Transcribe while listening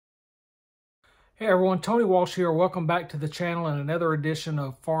Hey everyone, Tony Walsh here. Welcome back to the channel and another edition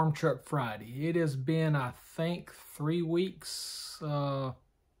of Farm Truck Friday. It has been, I think, 3 weeks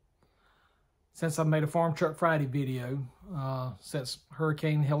since I made a Farm Truck Friday video, since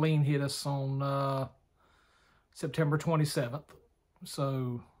Hurricane Helene hit us on September 27th.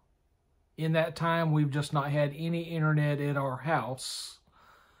 So in that time, we've just not had any internet at our house.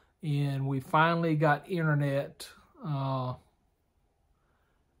 And we finally got internet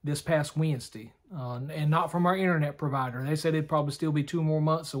this past Wednesday. And not from our internet provider. They said it'd probably still be 2 more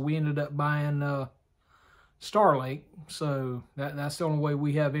months, so we ended up buying Starlink. So that's the only way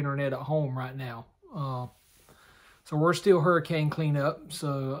we have internet at home right now. So we're still hurricane cleanup.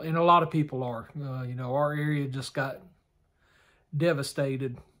 So, and a lot of people are. You know, our area just got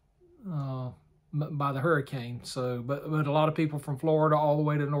devastated by the hurricane. So, but a lot of people from Florida all the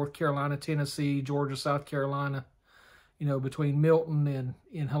way to North Carolina, Tennessee, Georgia, South Carolina, you know, between Milton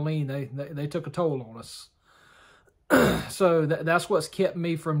and Helene, they took a toll on us. So that's what's kept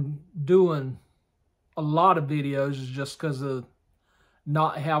me from doing a lot of videos, is just because of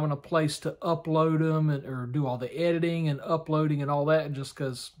not having a place to upload them or do all the editing and uploading and all that, and just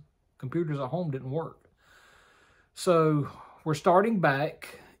because computers at home didn't work. So we're starting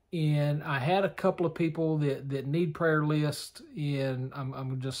back, and I had a couple of people that need prayer list, and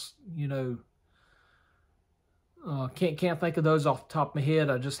I'm just, you know, can't think of those off the top of my head.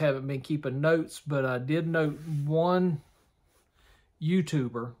 I just haven't been keeping notes, but I did note one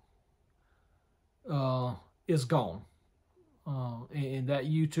YouTuber is gone. And that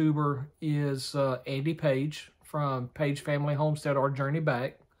YouTuber is Andy Page from Page Family Homestead, Our Journey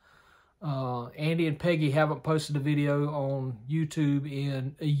Back. Andy and Peggy haven't posted a video on YouTube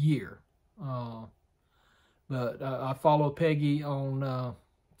in a year. But I follow Peggy on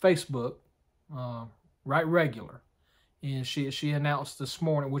Facebook right regular, and she announced this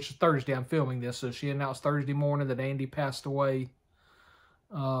morning, which is Thursday, I'm filming this, so she announced Thursday morning that Andy passed away.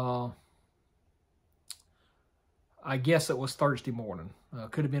 I guess it was Thursday morning.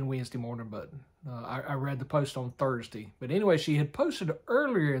 Could have been Wednesday morning, but I read the post on Thursday. But anyway, she had posted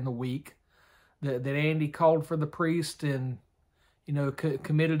earlier in the week that Andy called for the priest and, you know,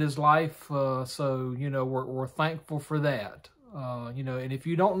 committed his life. So, you know, we're thankful for that. You know, and if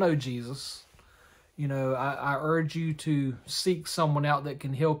you don't know Jesus, you know, I urge you to seek someone out that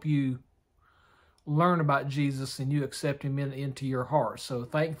can help you learn about Jesus and you accept him into your heart. So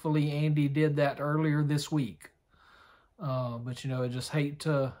thankfully, Andy did that earlier this week. But, you know, I just hate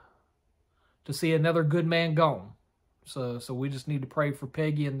to see another good man gone. So we just need to pray for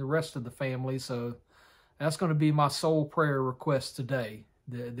Peggy and the rest of the family. So that's going to be my sole prayer request today,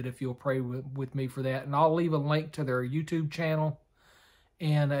 that if you'll pray with me for that. And I'll leave a link to their YouTube channel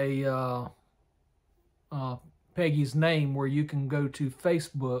and Peggy's name, where you can go to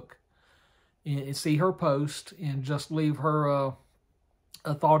Facebook and see her post and just leave her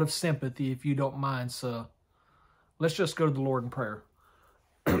a thought of sympathy, if you don't mind. So let's just go to the Lord in prayer.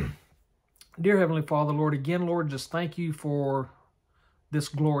 Dear Heavenly Father, Lord, again, Lord, just thank you for this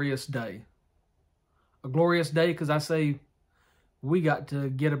glorious day. A glorious day because I say we got to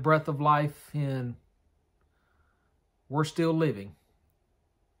get a breath of life and we're still living.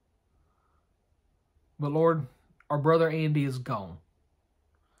 But Lord, our brother Andy is gone.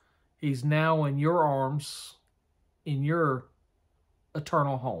 He's now in your arms, in your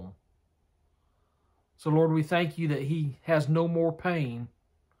eternal home. So Lord, we thank you that he has no more pain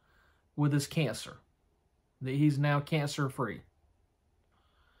with his cancer, that he's now cancer-free.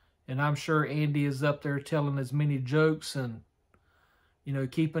 And I'm sure Andy is up there telling as many jokes and, you know,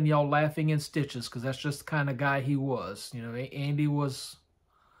 keeping y'all laughing in stitches, because that's just the kind of guy he was. You know, Andy was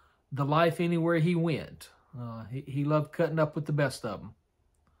the life anywhere he went. He loved cutting up with the best of them.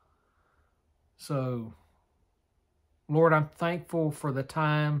 So, Lord, I'm thankful for the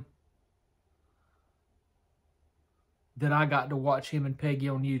time that I got to watch him and Peggy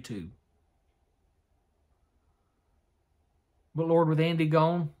on YouTube. But Lord, with Andy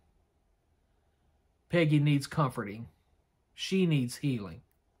gone, Peggy needs comforting. She needs healing.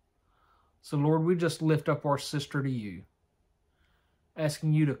 So Lord, we just lift up our sister to you,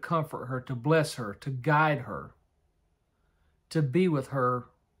 asking you to comfort her, to bless her, to guide her, to be with her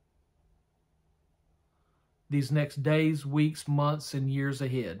these next days, weeks, months, and years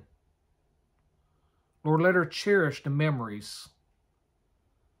ahead. Lord, let her cherish the memories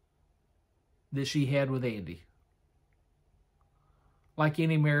that she had with Andy. Like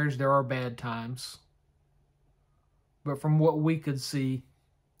any marriage, there are bad times. But from what we could see,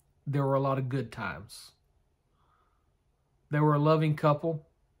 there were a lot of good times. They were a loving couple,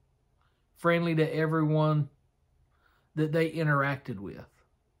 friendly to everyone that they interacted with.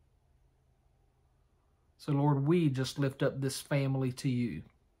 So, Lord, we just lift up this family to you.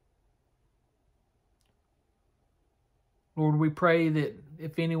 Lord, we pray that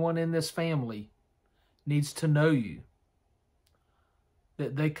if anyone in this family needs to know you,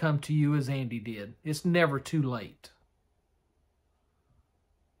 that they come to you as Andy did. It's never too late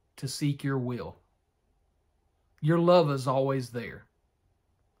to seek your will. Your love is always there.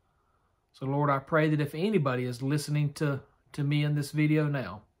 So, Lord, I pray that if anybody is listening to me in this video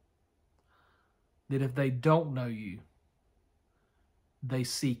now, that if they don't know you, they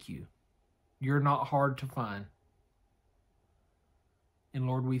seek you. You're not hard to find. And,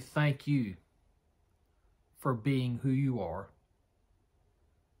 Lord, we thank you for being who you are.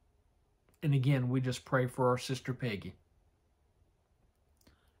 And again, we just pray for our sister Peggy.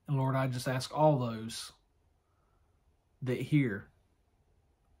 And Lord, I just ask all those that hear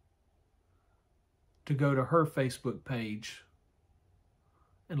to go to her Facebook page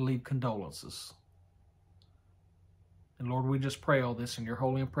and leave condolences. And Lord, we just pray all this in your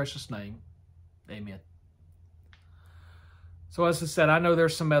holy and precious name. Amen. So as I said, I know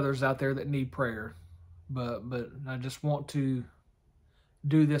there's some others out there that need prayer, but I just want to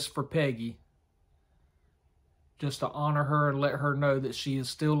do this for Peggy, just to honor her and let her know that she is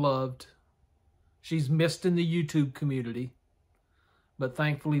still loved. She's missed in the YouTube community, but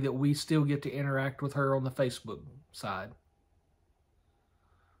thankfully that we still get to interact with her on the Facebook side.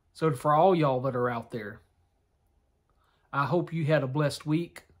 So for all y'all that are out there, I hope you had a blessed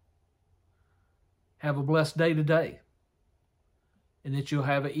week. Have a blessed day today, and that you'll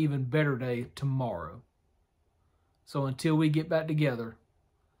have an even better day tomorrow. So until we get back together,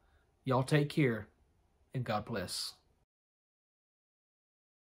 y'all take care, and God bless.